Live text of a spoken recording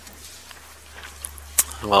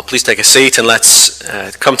Well, please take a seat and let's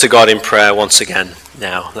come to God in prayer once again.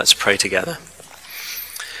 Now, let's pray together.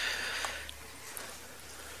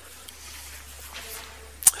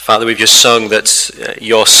 Father, we've just sung that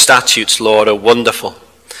your statutes, Lord, are wonderful.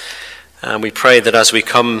 And we pray that as we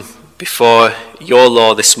come before your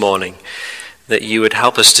law this morning, that you would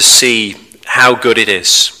help us to see how good it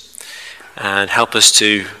is and help us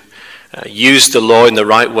to use the law in the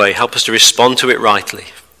right way. Help us to respond to it rightly.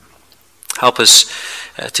 Help us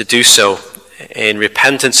to do so in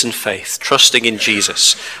repentance and faith, trusting in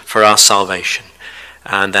Jesus for our salvation,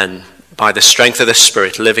 and then by the strength of the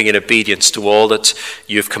Spirit, living in obedience to all that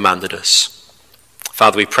you've commanded us.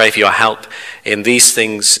 Father, we pray for your help in these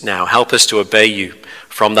things now. Help us to obey you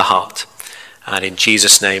from the heart. And in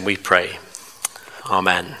Jesus' name we pray.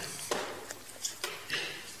 Amen.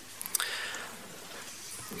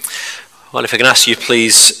 Well, if I can ask you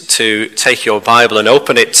please to take your Bible and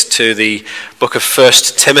open it to the book of 1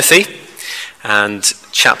 Timothy and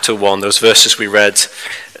chapter 1, those verses we read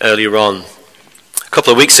earlier on. A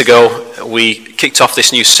couple of weeks ago, we kicked off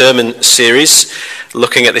this new sermon series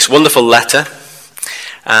looking at this wonderful letter,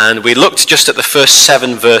 and we looked just at the first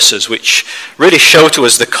 7 verses, which really show to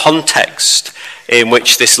us the context in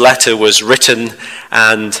which this letter was written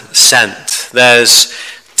and sent. There's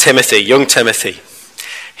Timothy, young Timothy.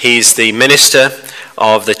 He's the minister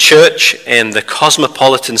of the church in the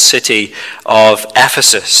cosmopolitan city of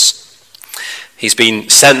Ephesus. He's been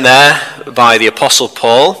sent there by the Apostle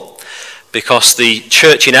Paul because the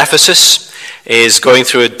church in Ephesus is going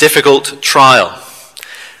through a difficult trial.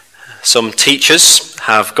 Some teachers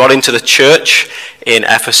have got into the church in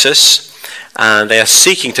Ephesus and they are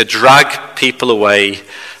seeking to drag people away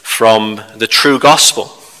from the true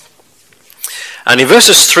gospel. And in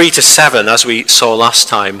verses 3 to 7, as we saw last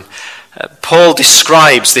time, Paul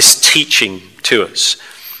describes this teaching to us.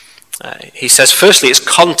 He says, firstly, its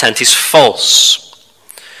content is false.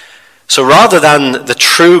 So rather than the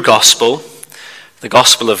true gospel, the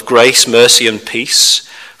gospel of grace, mercy, and peace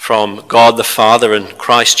from God the Father and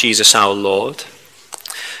Christ Jesus our Lord,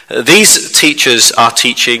 these teachers are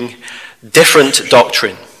teaching different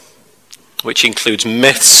doctrine, which includes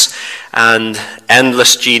myths and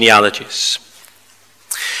endless genealogies.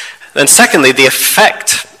 Then secondly, the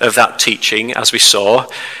effect of that teaching, as we saw,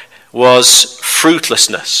 was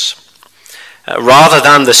fruitlessness. Rather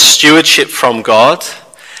than the stewardship from God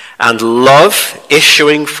and love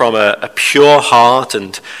issuing from a pure heart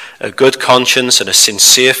and a good conscience and a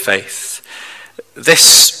sincere faith,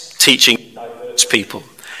 this teaching diverts people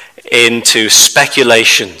into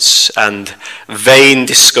speculations and vain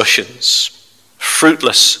discussions,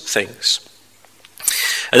 fruitless things.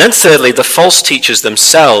 And then thirdly, the false teachers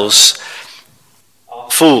themselves are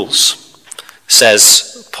fools,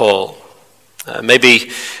 says Paul.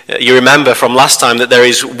 Maybe you remember from last time that there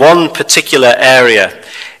is one particular area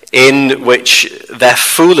in which their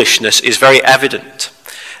foolishness is very evident.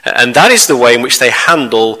 And that is the way in which they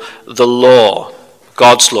handle the law,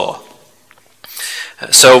 God's law.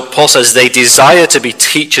 So Paul says they desire to be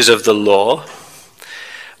teachers of the law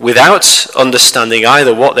without understanding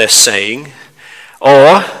either what they're saying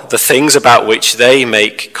or the things about which they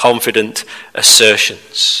make confident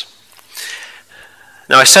assertions.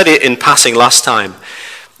 Now, I said it in passing last time,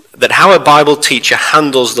 that how a Bible teacher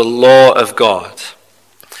handles the law of God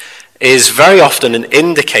is very often an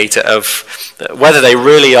indicator of whether they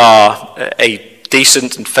really are a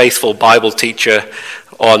decent and faithful Bible teacher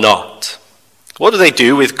or not. What do they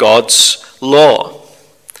do with God's law?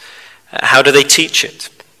 How do they teach it?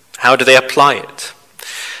 How do they apply it?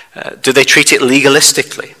 Do they treat it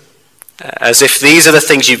legalistically? As if these are the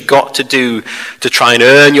things you've got to do to try and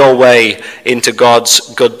earn your way into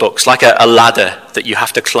God's good books, like a ladder that you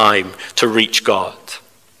have to climb to reach God.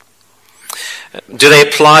 Do they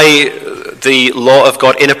apply the law of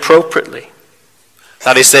God inappropriately?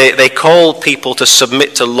 That is, they call people to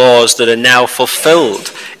submit to laws that are now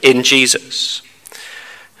fulfilled in Jesus.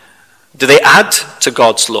 Do they add to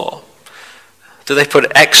God's law? Do they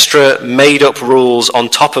put extra made-up rules on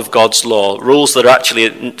top of God's law, rules that are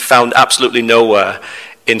actually found absolutely nowhere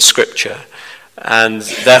in Scripture, and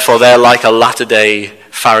therefore they're like a latter-day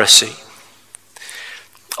Pharisee?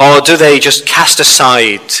 Or do they just cast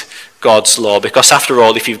aside God's law? Because after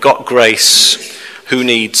all, if you've got grace, who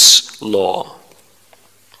needs law?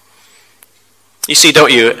 You see,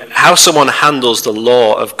 don't you, how someone handles the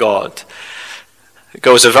law of God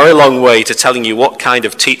goes a very long way to telling you what kind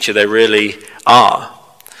of teacher they really are.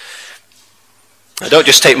 Now, don't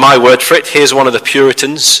just take my word for it. Here's one of the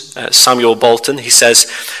Puritans, Samuel Bolton. He says,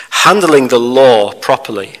 handling the law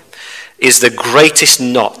properly is the greatest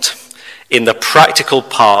knot in the practical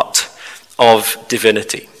part of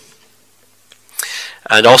divinity.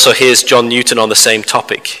 And also here's John Newton on the same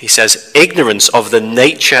topic. He says, ignorance of the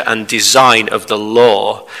nature and design of the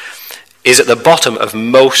law is at the bottom of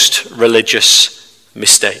most religious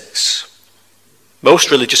mistakes.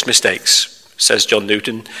 Most religious mistakes, says John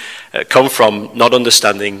Newton, come from not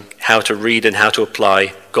understanding how to read and how to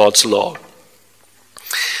apply God's law.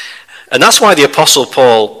 And that's why the Apostle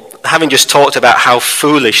Paul, having just talked about how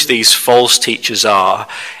foolish these false teachers are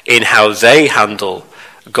in how they handle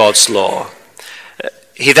God's law,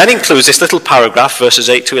 he then includes this little paragraph, verses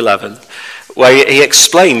 8 to 11, where he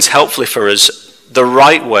explains helpfully for us the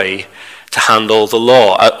right way to handle the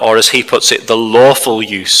law, or as he puts it, the lawful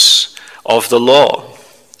use of the law.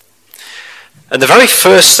 And the very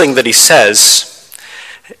first thing that he says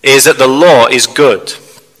is that the law is good.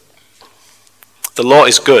 The law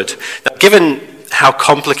is good. Now, given how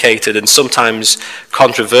complicated and sometimes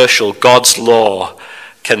controversial God's law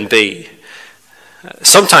can be,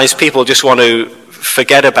 sometimes people just want to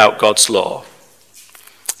forget about God's law.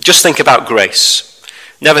 Just think about grace.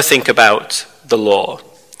 Never think about the law.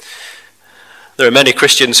 There are many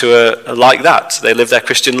Christians who are like that. They live their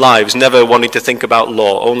Christian lives never wanting to think about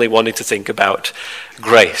law, only wanting to think about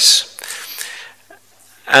grace.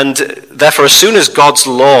 And therefore, as soon as God's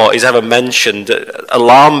law is ever mentioned,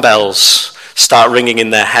 alarm bells start ringing in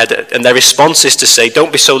their head, and their response is to say,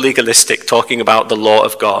 don't be so legalistic talking about the law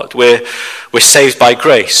of God. We're saved by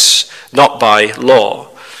grace, not by law.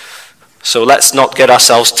 So let's not get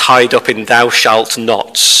ourselves tied up in thou shalt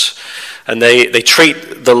nots. And they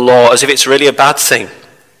treat the law as if it's really a bad thing,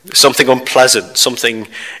 something unpleasant, something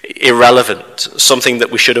irrelevant, something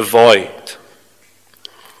that we should avoid.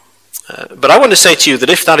 But I want to say to you that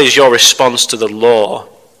if that is your response to the law,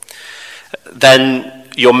 then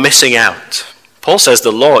you're missing out. Paul says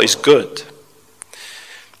the law is good.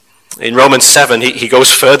 In Romans 7, he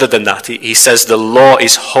goes further than that. He says the law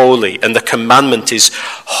is holy, and the commandment is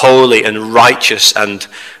holy and righteous and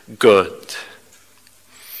good.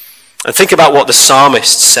 And think about what the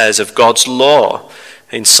psalmist says of God's law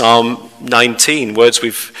in Psalm 19, words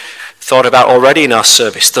we've thought about already in our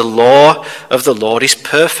service. The law of the Lord is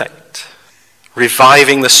perfect,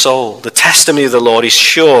 reviving the soul. The testimony of the Lord is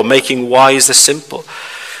sure, making wise the simple.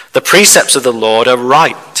 The precepts of the Lord are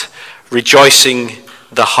right, rejoicing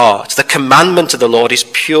the heart. The commandment of the Lord is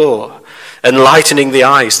pure, enlightening the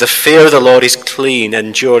eyes. The fear of the Lord is clean,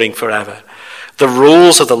 enduring forever. The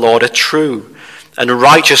rules of the Lord are true and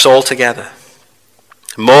righteous altogether.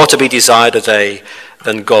 More to be desired are they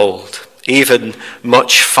than gold, even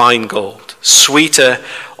much fine gold, sweeter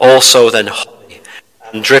also than honey,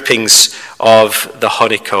 and drippings of the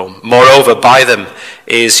honeycomb. Moreover, by them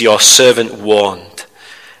is your servant warned,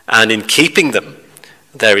 and in keeping them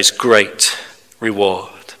there is great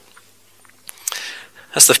reward.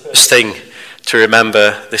 That's the first thing to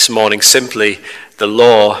remember this morning. Simply, the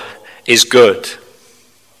law is good.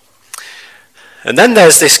 And then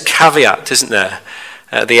there's this caveat, isn't there,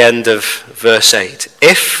 at the end of verse 8.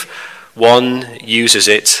 If one uses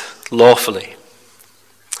it lawfully.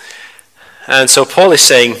 And so Paul is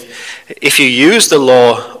saying, if you use the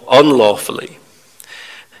law unlawfully,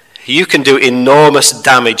 you can do enormous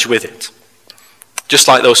damage with it, just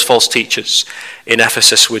like those false teachers in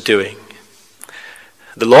Ephesus were doing.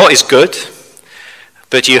 The law is good,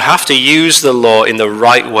 but you have to use the law in the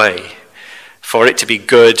right way for it to be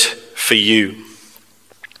good for you.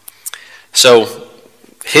 So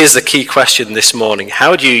here's the key question this morning.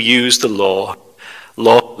 How do you use the law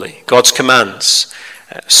lawfully? God's commands,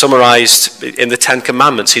 summarized in the Ten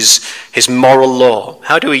Commandments, his moral law.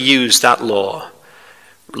 How do we use that law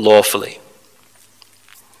lawfully?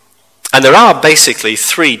 And there are basically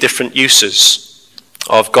three different uses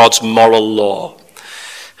of God's moral law.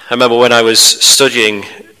 I remember when I was studying,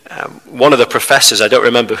 one of the professors, I don't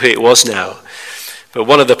remember who it was now, but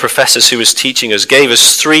one of the professors who was teaching us gave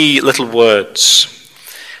us three little words.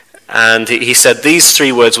 And he said, these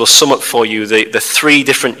three words will sum up for you the three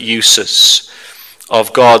different uses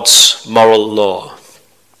of God's moral law.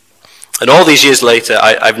 And all these years later,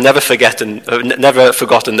 I've never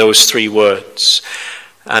forgotten those three words.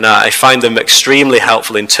 And I find them extremely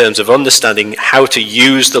helpful in terms of understanding how to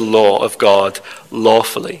use the law of God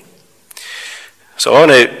lawfully. So I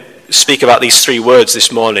want to speak about these three words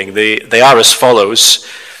this morning. They are as follows: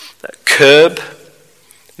 curb,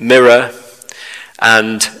 mirror,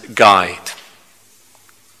 and guide.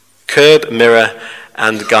 Curb, mirror,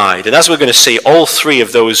 and guide. And as we're going to see, all three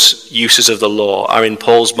of those uses of the law are in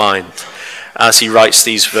Paul's mind as he writes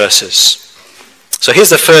these verses. So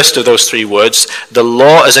here's the first of those three words: the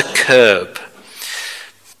law as a curb.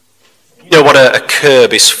 You know what a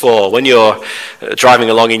curb is for. When you're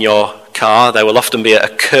driving along in your car, there will often be a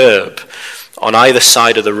curb on either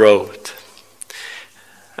side of the road.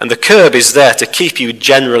 And the curb is there to keep you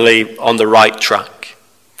generally on the right track.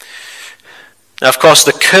 Now, of course,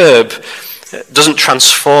 the curb doesn't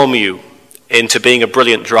transform you into being a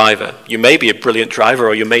brilliant driver. You may be a brilliant driver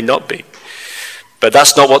or you may not be. But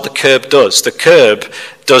that's not what the curb does. The curb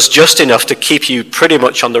does just enough to keep you pretty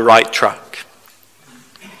much on the right track.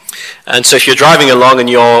 And so if you're driving along and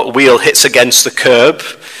your wheel hits against the curb,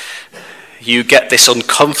 you get this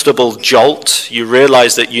uncomfortable jolt. You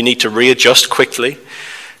realize that you need to readjust quickly.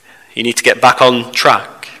 You need to get back on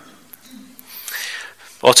track.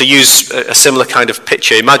 Or to use a similar kind of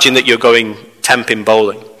picture, imagine that you're going 10-pin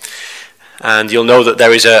bowling. And you'll know that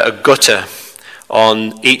there is a gutter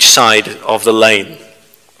on each side of the lane.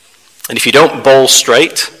 And if you don't bowl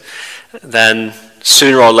straight, then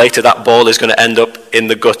sooner or later that ball is going to end up in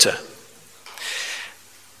the gutter.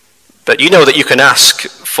 But you know that you can ask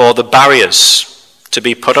for the barriers to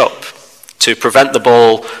be put up to prevent the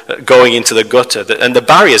ball going into the gutter. And the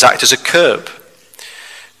barriers act as a curb.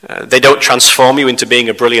 They don't transform you into being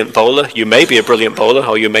a brilliant bowler. You may be a brilliant bowler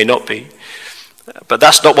or you may not be. But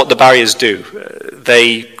that's not what the barriers do.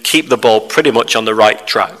 They keep the ball pretty much on the right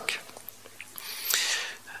track.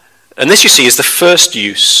 And this, you see, is the first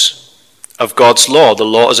use of God's law, the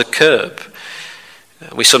law as a curb.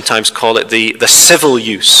 We sometimes call it the civil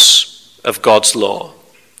use of God's law.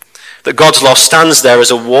 That God's law stands there as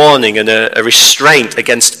a warning and a restraint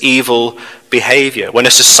against evil behavior. When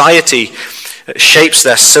a society shapes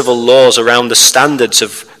their civil laws around the standards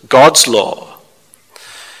of God's law,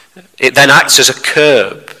 it then acts as a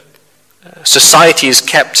curb. Society is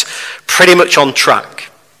kept pretty much on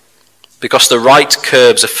track because the right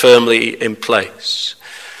curbs are firmly in place.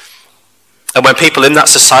 And when people in that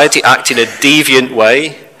society act in a deviant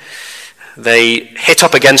way, they hit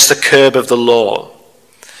up against the curb of the law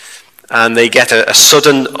and they get a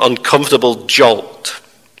sudden uncomfortable jolt.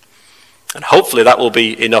 And hopefully that will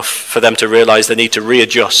be enough for them to realize they need to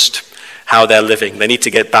readjust how they're living. They need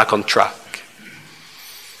to get back on track.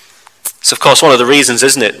 It's, of course, one of the reasons,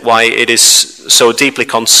 isn't it, why it is so deeply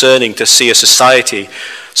concerning to see a society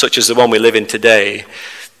such as the one we live in today,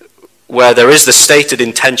 where there is the stated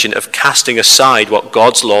intention of casting aside what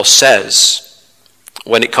God's law says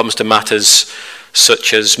when it comes to matters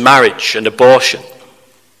such as marriage and abortion.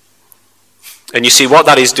 And you see, what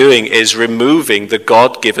that is doing is removing the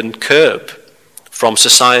God-given curb from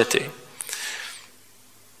society.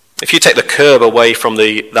 If you take the curb away from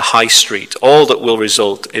the high street, all that will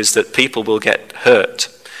result is that people will get hurt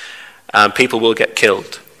and people will get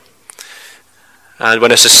killed. And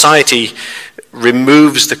when a society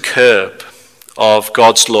removes the curb of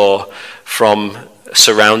God's law from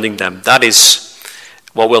surrounding them, that is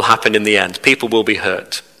what will happen in the end. People will be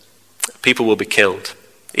hurt. People will be killed,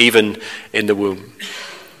 even in the womb.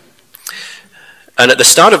 And at the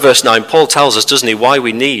start of verse 9, Paul tells us, doesn't he, why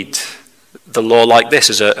we need the law like this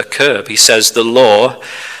as a curb. He says the law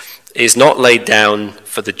is not laid down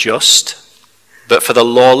for the just, but for the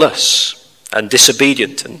lawless and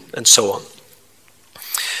disobedient and so on.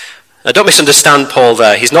 Now, don't misunderstand Paul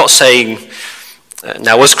there. He's not saying,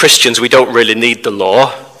 now as Christians we don't really need the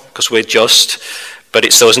law because we're just, but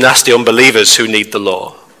it's those nasty unbelievers who need the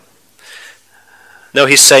law. No,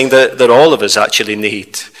 he's saying that all of us actually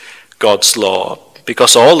need God's law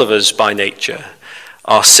because all of us by nature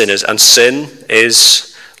are sinners, and sin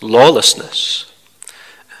is lawlessness.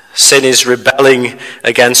 Sin is rebelling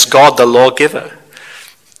against God, the lawgiver.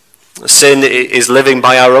 Sin is living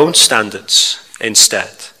by our own standards instead.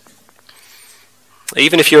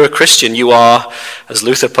 Even if you're a Christian, you are, as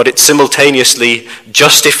Luther put it, simultaneously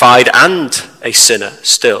justified and a sinner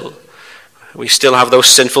still. We still have those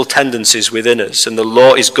sinful tendencies within us, and the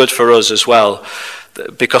law is good for us as well,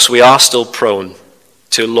 because we are still prone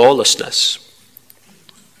to lawlessness.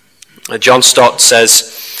 John Stott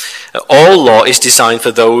says, all law is designed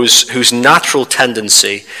for those whose natural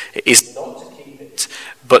tendency is not to keep it,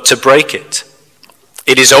 but to break it.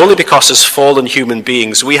 It is only because as fallen human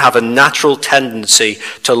beings we have a natural tendency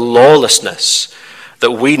to lawlessness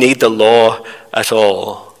that we need the law at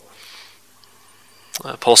all.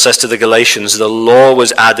 Paul says to the Galatians, the law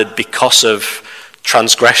was added because of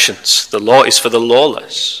transgressions. The law is for the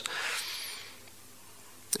lawless.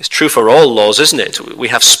 It's true for all laws, isn't it? We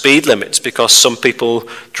have speed limits because some people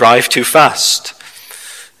drive too fast.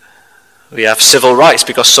 We have civil rights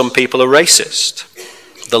because some people are racist.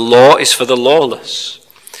 The law is for the lawless.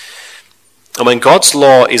 And when God's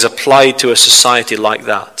law is applied to a society like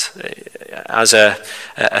that, as a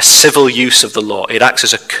civil use of the law, it acts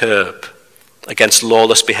as a curb against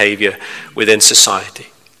lawless behavior within society.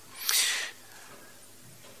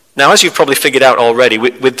 Now, as you've probably figured out already,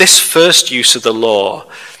 with this first use of the law,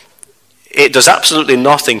 it does absolutely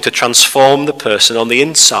nothing to transform the person on the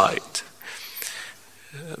inside.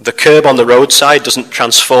 The curb on the roadside doesn't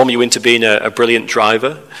transform you into being a brilliant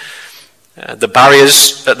driver. The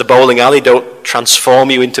barriers at the bowling alley don't transform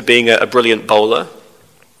you into being a brilliant bowler.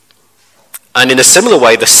 And in a similar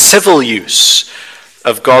way, the civil use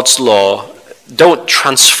of God's law don't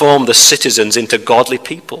transform the citizens into godly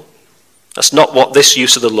people. That's not what this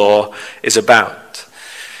use of the law is about.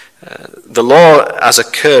 The law as a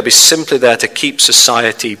curb is simply there to keep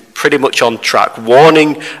society pretty much on track,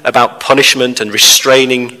 warning about punishment and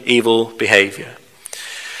restraining evil behavior.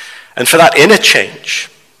 And for that inner change,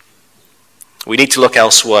 we need to look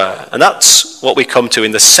elsewhere. And that's what we come to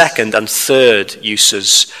in the second and third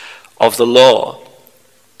uses of the law.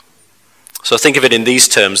 So think of it in these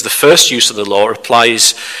terms. The first use of the law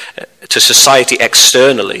applies to society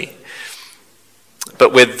externally.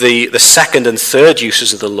 But with the second and third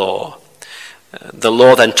uses of the law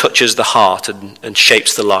then touches the heart and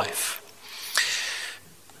shapes the life.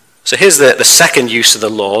 So here's the second use of the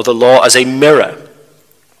law as a mirror.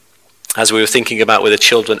 As we were thinking about with the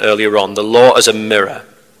children earlier on, the law as a mirror.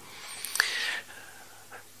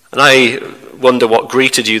 And I wonder what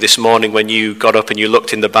greeted you this morning when you got up and you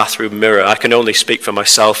looked in the bathroom mirror. I can only speak for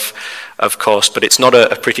myself, of course, but it's not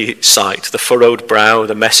a pretty sight. The furrowed brow,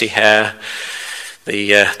 the messy hair,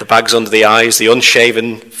 the bags under the eyes, the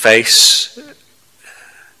unshaven face.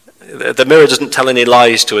 The mirror doesn't tell any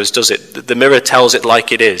lies to us, does it? The mirror tells it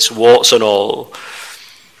like it is, warts and all.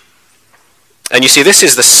 And you see, this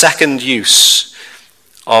is the second use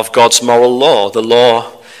of God's moral law. The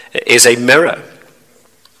law is a mirror.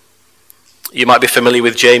 You might be familiar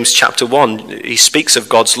with James chapter 1. He speaks of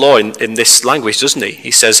God's law in this language, doesn't he?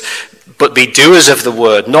 He says, "But be doers of the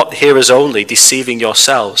word, not hearers only, deceiving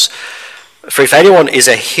yourselves. For if anyone is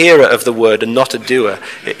a hearer of the word and not a doer,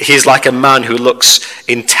 he is like a man who looks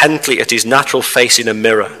intently at his natural face in a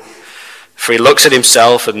mirror. For he looks at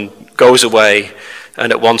himself and goes away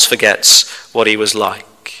and at once forgets what he was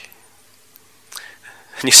like."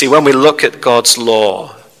 And you see, when we look at God's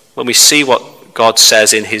law, when we see what God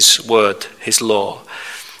says in his word, his law,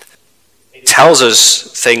 it tells us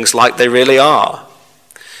things like they really are.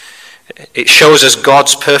 It shows us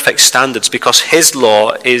God's perfect standards because his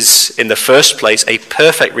law is, in the first place, a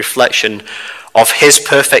perfect reflection of his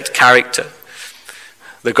perfect character.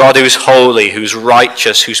 The God who is holy, who's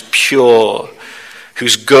righteous, who's pure,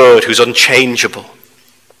 who's good, who's unchangeable.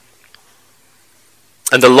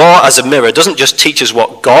 And the law as a mirror doesn't just teach us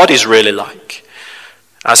what God is really like,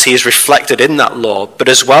 as he is reflected in that law, but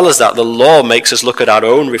as well as that, the law makes us look at our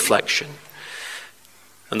own reflection.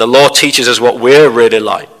 And the law teaches us what we're really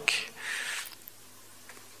like.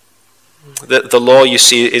 The law, you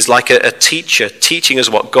see, is like a teacher teaching us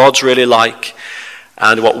what God's really like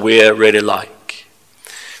and what we're really like.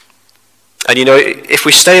 And you know, if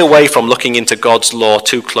we stay away from looking into God's law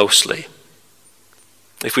too closely,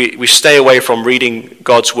 if we stay away from reading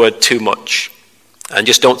God's word too much and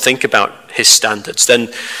just don't think about his standards,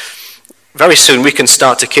 then very soon we can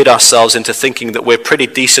start to kid ourselves into thinking that we're pretty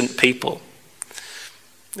decent people,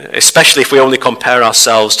 especially if we only compare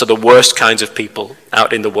ourselves to the worst kinds of people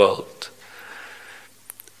out in the world.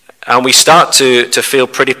 And we start to feel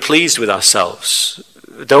pretty pleased with ourselves,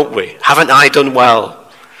 don't we? Haven't I done well?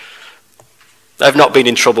 I've not been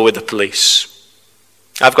in trouble with the police.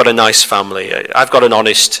 I've got a nice family. I've got an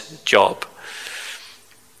honest job.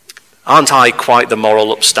 Aren't I quite the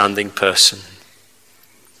moral, upstanding person?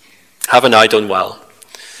 Haven't I done well?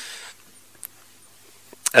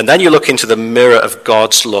 And then you look into the mirror of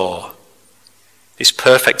God's law, his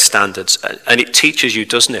perfect standards, and it teaches you,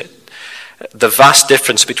 doesn't it, the vast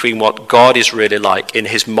difference between what God is really like in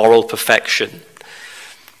his moral perfection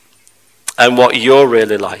and what you're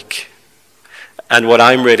really like and what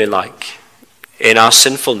I'm really like in our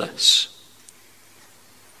sinfulness.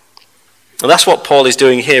 And that's what Paul is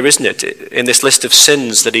doing here, isn't it? In this list of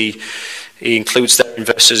sins that he includes there in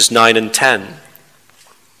verses 9 and 10.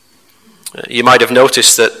 You might have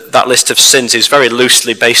noticed that list of sins is very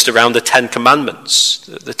loosely based around the Ten Commandments.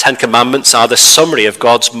 The Ten Commandments are the summary of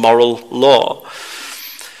God's moral law.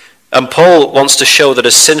 And Paul wants to show that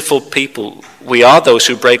as sinful people, we are those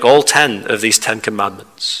who break all 10 of these 10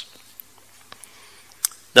 Commandments.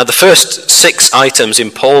 Now, the first 6 items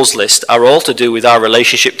in Paul's list are all to do with our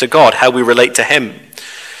relationship to God, how we relate to him.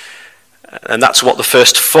 And that's what the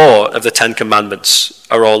first 4 of the 10 Commandments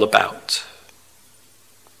are all about.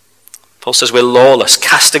 Paul says we're lawless,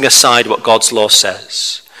 casting aside what God's law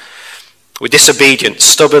says. We're disobedient,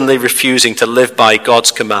 stubbornly refusing to live by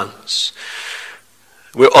God's commands.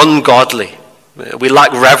 We're ungodly, We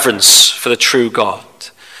lack reverence for the true God.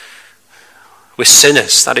 We're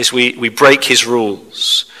sinners. That is, we break his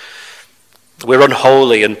rules. We're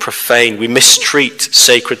unholy and profane. We mistreat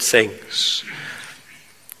sacred things.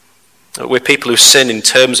 We're people who sin in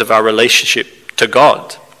terms of our relationship to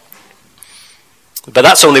God. But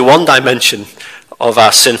that's only one dimension of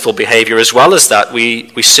our sinful behavior. As well as that,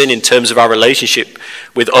 we sin in terms of our relationship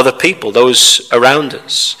with other people, those around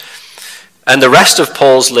us. And the rest of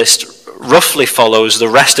Paul's list roughly follows the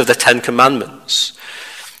rest of the Ten Commandments.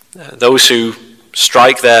 Those who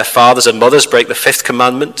strike their fathers and mothers break the fifth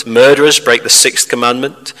commandment. Murderers break the sixth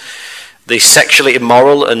commandment. The sexually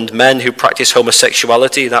immoral and men who practice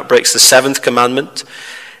homosexuality, that breaks the seventh commandment.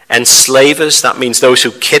 Enslavers, that means those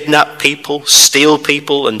who kidnap people, steal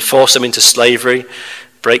people, and force them into slavery,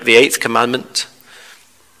 break the eighth commandment.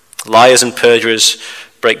 Liars and perjurers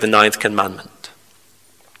break the ninth commandment.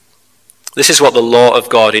 This is what the law of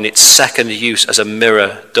God in its second use as a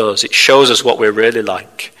mirror does. It shows us what we're really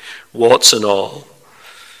like, warts and all.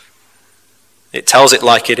 It tells it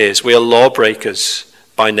like it is. We are lawbreakers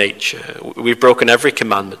by nature. We've broken every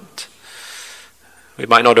commandment. We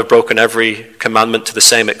might not have broken every commandment to the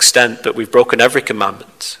same extent, but we've broken every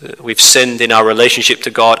commandment. We've sinned in our relationship to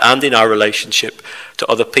God and in our relationship to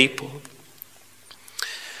other people.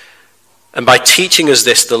 And by teaching us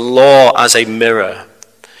this, the law as a mirror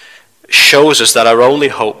shows us that our only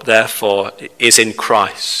hope, therefore, is in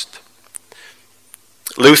Christ.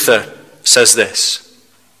 Luther says this: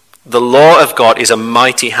 the law of God is a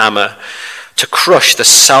mighty hammer to crush the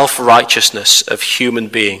self-righteousness of human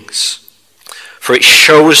beings, for it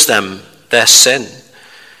shows them their sin,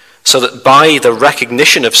 so that by the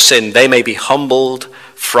recognition of sin they may be humbled,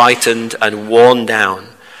 frightened, and worn down,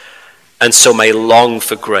 and so may long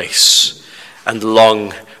for grace and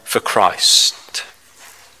long for Christ.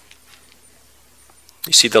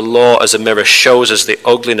 You see, the law as a mirror shows us the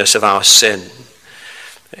ugliness of our sin.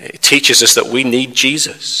 It teaches us that we need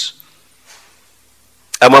Jesus.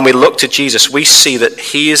 And when we look to Jesus, we see that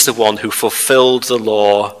he is the one who fulfilled the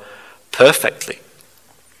law perfectly.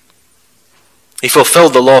 He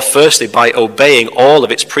fulfilled the law firstly by obeying all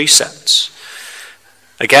of its precepts.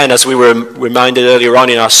 Again, as we were reminded earlier on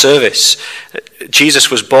in our service, Jesus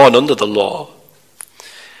was born under the law,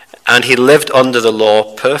 and he lived under the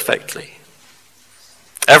law perfectly.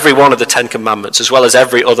 Every one of the Ten Commandments, as well as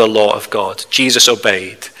every other law of God, Jesus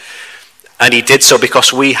obeyed. And he did so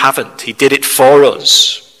because we haven't. He did it for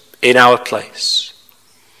us in our place.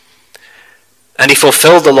 And he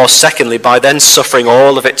fulfilled the law secondly by then suffering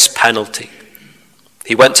all of its penalty.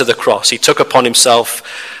 He went to the cross. He took upon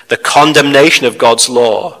himself the condemnation of God's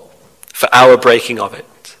law for our breaking of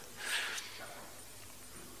it.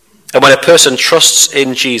 And when a person trusts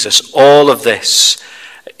in Jesus, all of this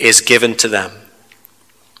is given to them.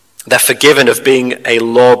 They're forgiven of being a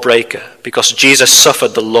lawbreaker because Jesus suffered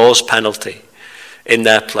the law's penalty in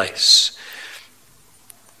their place.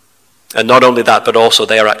 And not only that, but also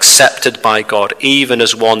they are accepted by God, even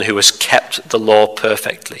as one who has kept the law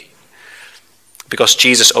perfectly, because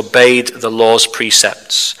Jesus obeyed the law's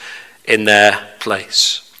precepts in their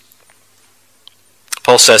place.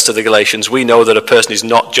 Paul says to the Galatians, we know that a person is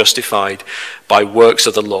not justified by works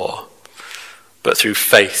of the law, but through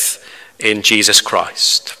faith in Jesus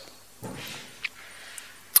Christ.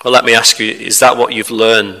 Well, let me ask you, is that what you've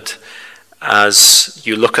learned as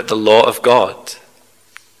you look at the law of God?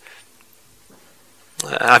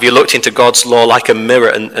 Have you looked into God's law like a mirror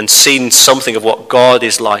and seen something of what God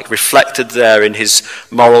is like, reflected there in his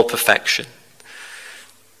moral perfection?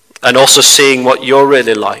 And also seeing what you're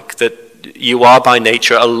really like, that you are by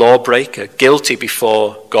nature a lawbreaker, guilty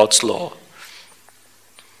before God's law.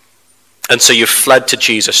 And so you've fled to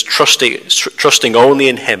Jesus, trusting only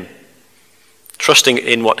in him, trusting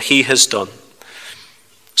in what he has done,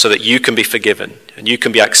 so that you can be forgiven and you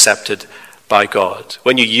can be accepted by God.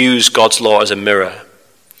 When you use God's law as a mirror,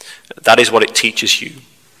 that is what it teaches you.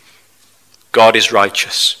 God is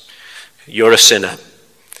righteous. You're a sinner.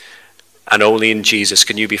 And only in Jesus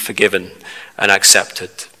can you be forgiven and accepted.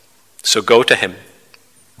 So go to him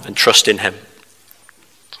and trust in him.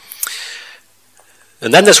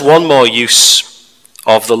 And then there's one more use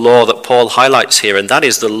of the law that Paul highlights here, and that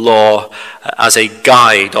is the law as a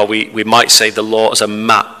guide, or we might say the law as a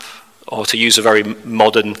map, or to use a very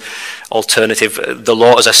modern alternative, the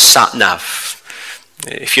law as a sat-nav.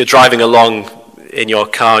 If you're driving along in your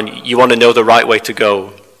car and you want to know the right way to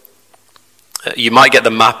go, you might get the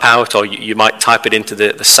map out, or you might type it into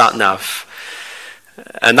the sat-nav,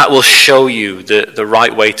 and that will show you the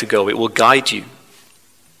right way to go. It will guide you.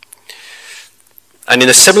 And in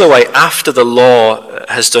a similar way, after the law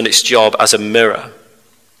has done its job as a mirror,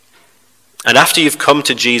 And after you've come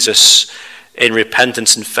to Jesus in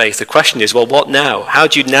repentance and faith, the question is, well, what now? How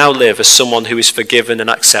do you now live as someone who is forgiven and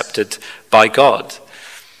accepted by God?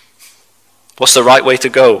 What's the right way to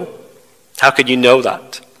go? How can you know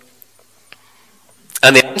that?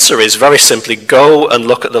 And the answer is very simply, go and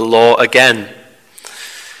look at the law again.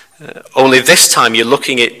 Only this time you're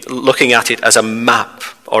looking at it as a map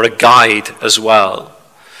or a guide as well.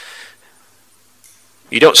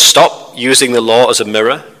 You don't stop using the law as a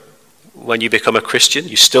mirror when you become a Christian.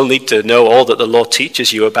 You still need to know all that the law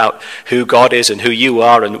teaches you about who God is and who you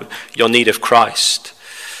are and your need of Christ.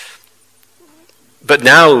 But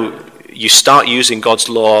now you start using God's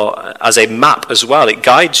law as a map as well. It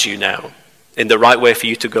guides you now in the right way for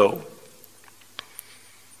you to go.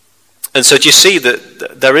 And so do you see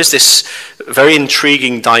that there is this very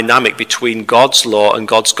intriguing dynamic between God's law and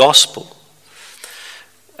God's gospel?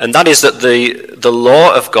 And that is that the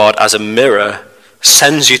law of God as a mirror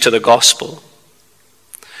sends you to the gospel.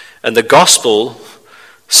 And the gospel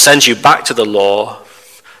sends you back to the law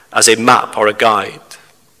as a map or a guide.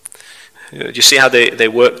 Do you see how they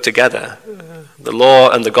work together? The law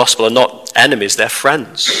and the gospel are not enemies, they're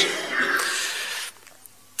friends.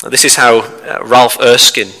 This is how Ralph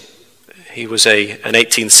Erskine, he was an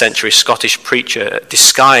 18th century Scottish preacher,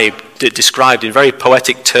 described in very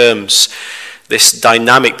poetic terms this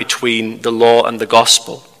dynamic between the law and the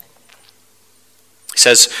gospel. He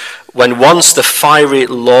says, when once the fiery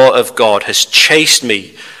law of God has chased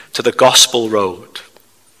me to the gospel road,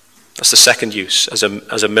 that's the second use, as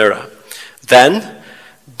a mirror, then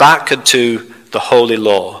back unto the holy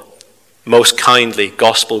law, most kindly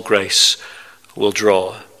gospel grace will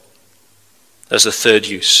draw. There's the third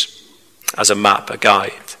use, as a map, a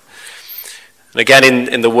guide. And again,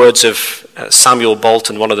 in the words of Samuel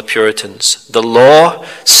Bolton, one of the Puritans, the law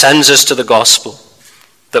sends us to the gospel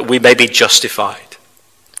that we may be justified.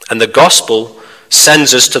 And the gospel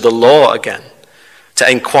sends us to the law again to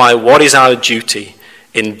inquire what is our duty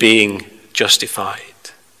in being justified.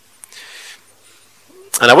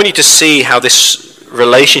 And I want you to see how this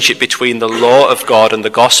relationship between the law of God and the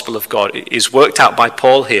gospel of God is worked out by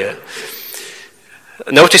Paul here.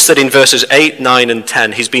 Notice that in verses 8, 9, and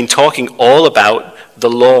 10, he's been talking all about the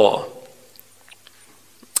law.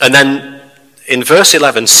 And then in verse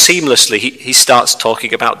 11, seamlessly, he starts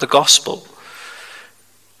talking about the gospel.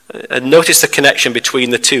 And notice the connection between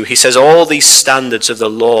the two. He says all these standards of the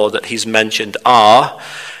law that he's mentioned are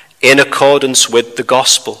in accordance with the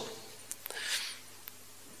gospel.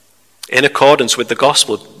 In accordance with the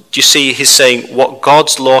gospel. Do you see he's saying what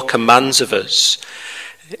God's law commands of us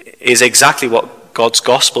is exactly what God's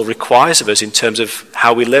gospel requires of us in terms of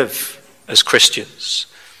how we live as Christians.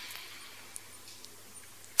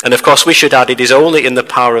 And of course we should add, it is only in the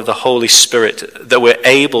power of the Holy Spirit that we're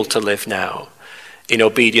able to live now in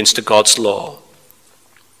obedience to God's law.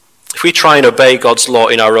 If we try and obey God's law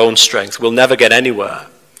in our own strength, we'll never get anywhere.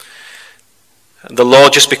 The law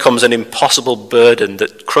just becomes an impossible burden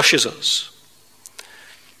that crushes us.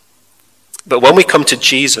 But when we come to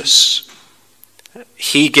Jesus,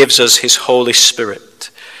 he gives us his Holy Spirit,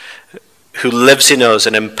 who lives in us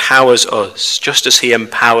and empowers us, just as he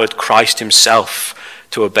empowered Christ himself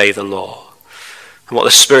to obey the law. And what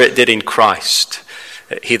the Spirit did in Christ,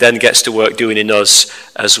 he then gets to work doing in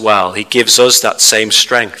us as well. He gives us that same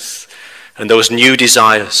strength and those new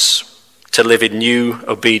desires to live in new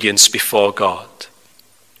obedience before God.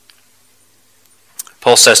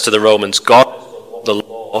 Paul says to the Romans, God, the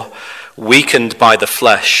law, weakened by the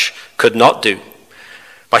flesh, could not do.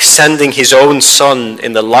 By sending his own Son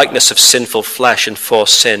in the likeness of sinful flesh and for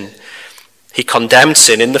sin, he condemned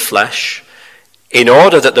sin in the flesh in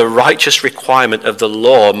order that the righteous requirement of the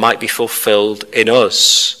law might be fulfilled in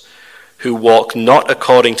us, who walk not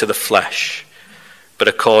according to the flesh, but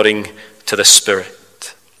according to the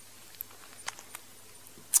Spirit.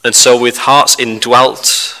 And so with hearts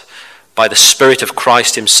indwelt by the Spirit of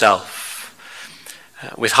Christ himself,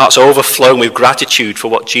 with hearts overflowing with gratitude for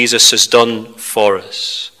what Jesus has done for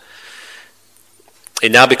us,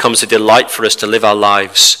 it now becomes a delight for us to live our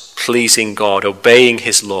lives pleasing God, obeying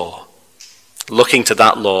his law, looking to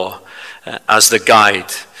that law as the guide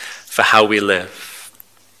for how we live.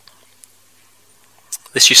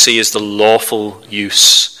 This, you see, is the lawful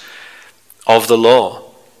use of the law.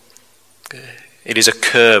 It is a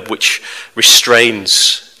curb which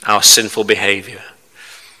restrains our sinful behavior.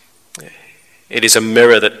 It is a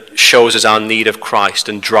mirror that shows us our need of Christ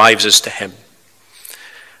and drives us to him.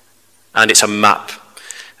 And it's a map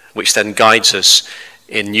which then guides us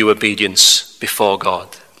in new obedience before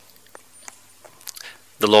God.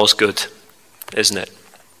 The law's good, isn't it?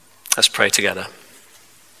 Let's pray together.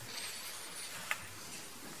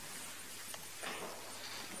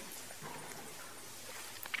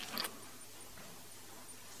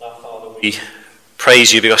 we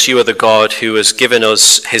praise you because you are the God who has given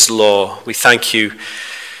us his law. We thank you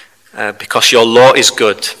because your law is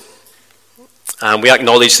good. And we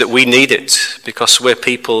acknowledge that we need it because we're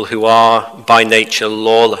people who are by nature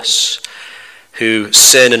lawless, who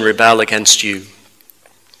sin and rebel against you.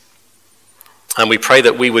 And we pray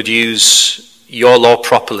that we would use your law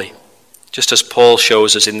properly, just as Paul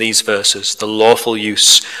shows us in these verses, the lawful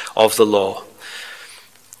use of the law.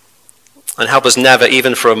 And help us never,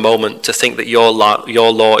 even for a moment, to think that your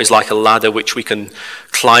law is like a ladder which we can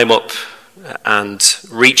climb up and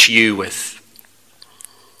reach you with.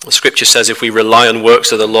 The scripture says if we rely on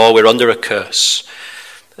works of the law, we're under a curse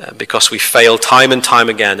because we fail time and time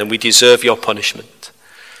again and we deserve your punishment.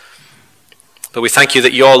 But we thank you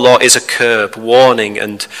that your law is a curb, warning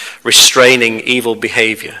and restraining evil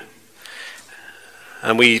behavior.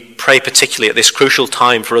 And we pray particularly at this crucial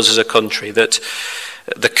time for us as a country that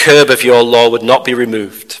the curb of your law would not be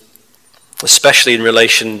removed, especially in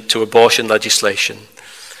relation to abortion legislation.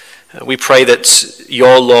 We pray that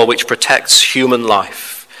your law, which protects human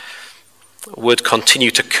life, would continue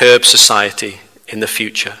to curb society in the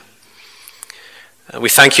future. We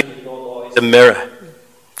thank you that your law is a mirror.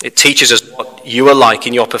 It teaches us what you are like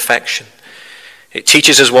in your perfection. It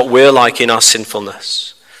teaches us what we're like in our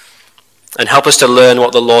sinfulness. And help us to learn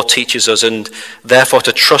what the law teaches us and therefore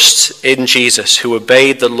to trust in Jesus, who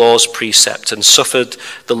obeyed the law's precept and suffered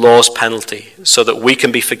the law's penalty so that we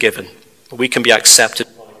can be forgiven, we can be accepted.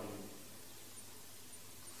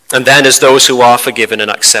 And then as those who are forgiven and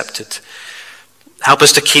accepted, help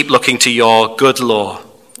us to keep looking to your good law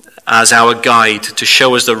as our guide to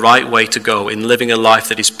show us the right way to go in living a life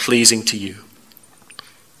that is pleasing to you.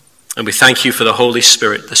 And we thank you for the Holy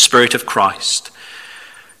Spirit, the Spirit of Christ,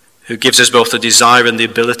 who gives us both the desire and the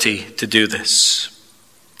ability to do this.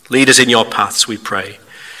 Lead us in your paths, we pray.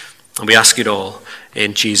 And we ask it all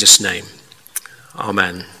in Jesus' name.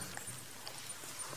 Amen.